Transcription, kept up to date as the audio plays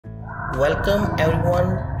Welcome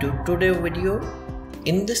everyone to today's video.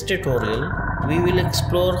 In this tutorial, we will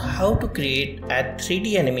explore how to create a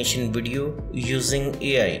 3D animation video using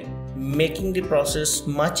AI, making the process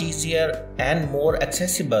much easier and more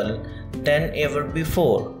accessible than ever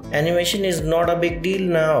before. Animation is not a big deal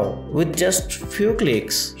now. With just few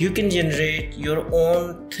clicks, you can generate your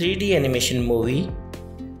own 3D animation movie.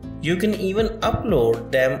 You can even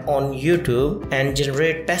upload them on YouTube and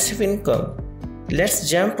generate passive income. Let's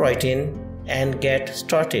jump right in and get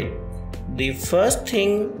started. The first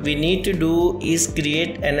thing we need to do is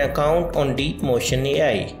create an account on DeepMotion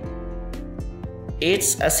AI.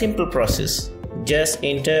 It's a simple process. Just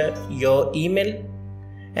enter your email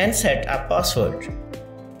and set a password.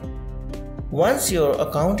 Once your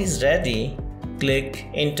account is ready, click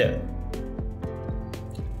enter.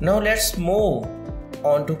 Now let's move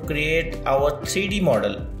on to create our 3D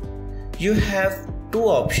model. You have two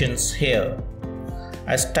options here: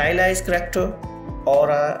 a stylized character or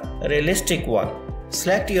a realistic one.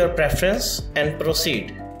 Select your preference and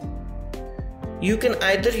proceed. You can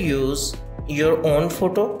either use your own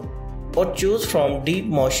photo or choose from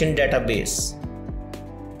DeepMotion database.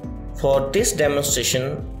 For this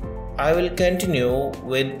demonstration, I will continue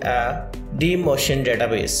with a DeepMotion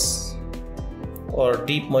database or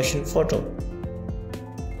DeepMotion photo.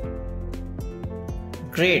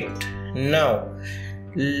 Great. Now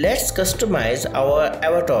let's customize our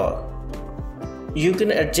avatar. You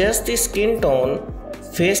can adjust the skin tone,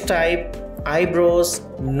 face type, eyebrows,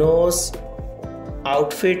 nose,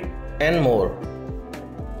 outfit and more.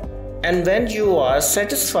 And when you are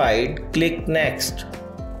satisfied, click next.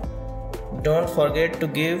 Don't forget to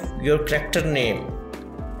give your character name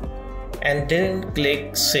and then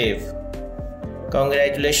click save.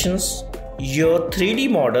 Congratulations, your 3D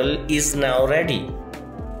model is now ready.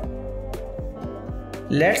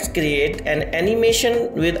 Let's create an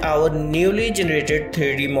animation with our newly generated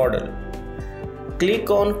 3D model. Click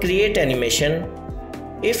on Create Animation.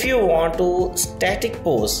 If you want to static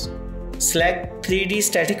pose, select 3D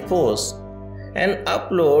static pose and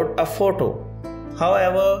upload a photo.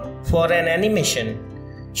 However, for an animation,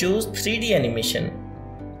 choose 3D animation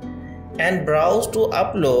and browse to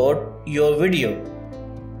upload your video.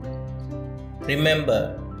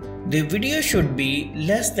 Remember, the video should be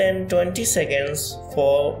less than 20 seconds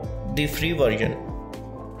for the free version.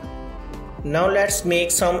 Now let's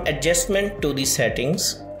make some adjustment to the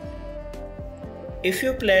settings. If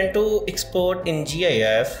you plan to export in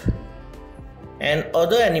GIF and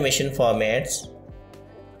other animation formats,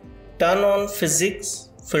 turn on physics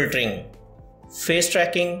filtering, face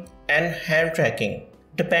tracking and hand tracking.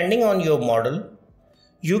 Depending on your model,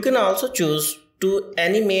 you can also choose to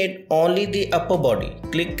animate only the upper body.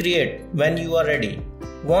 Click create when you are ready.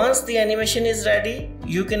 Once the animation is ready,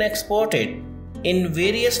 you can export it in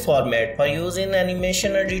various formats by using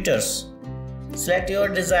animation editors. Select your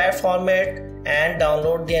desired format and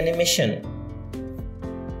download the animation.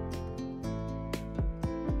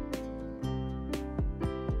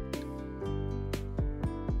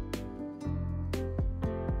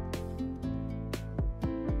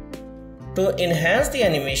 To enhance the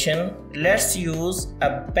animation, let's use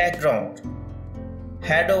a background.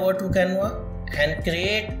 Head over to Canva and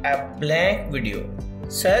create a blank video.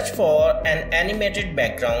 Search for an animated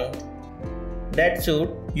background that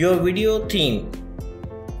suits your video theme.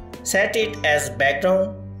 Set it as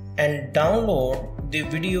background and download the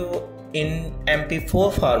video in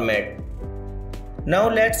MP4 format. Now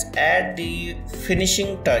let's add the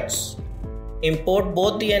finishing touch. Import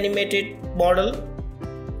both the animated model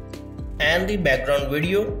and the background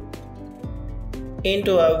video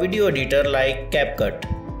into a video editor like CapCut.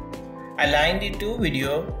 Align the two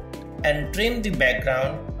videos and trim the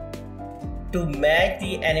background to match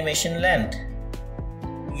the animation length.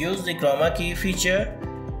 Use the chroma key feature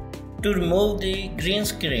to remove the green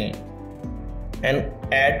screen and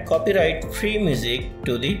add copyright-free music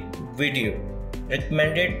to the video.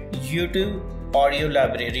 Recommended YouTube audio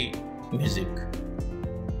library music.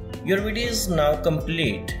 Your video is now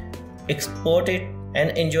complete. Export it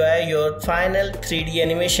and enjoy your final 3D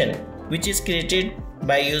animation, which is created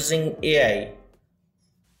by using AI.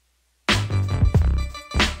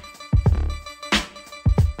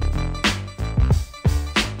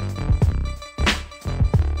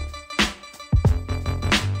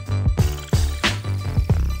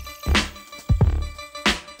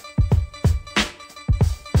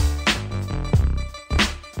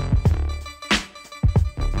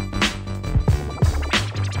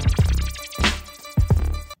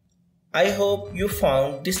 I hope you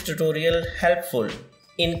found this tutorial helpful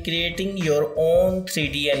in creating your own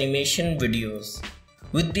 3D animation videos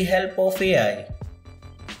with the help of AI.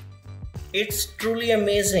 It's truly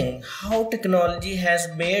amazing how technology has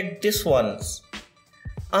made this once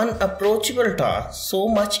unapproachable task so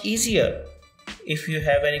much easier. If you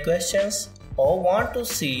have any questions or want to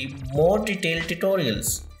see more detailed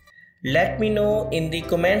tutorials, let me know in the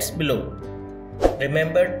comments below.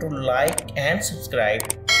 Remember to like and subscribe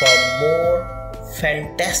for more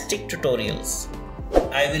fantastic tutorials.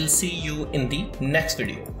 I will see you in the next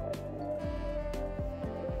video.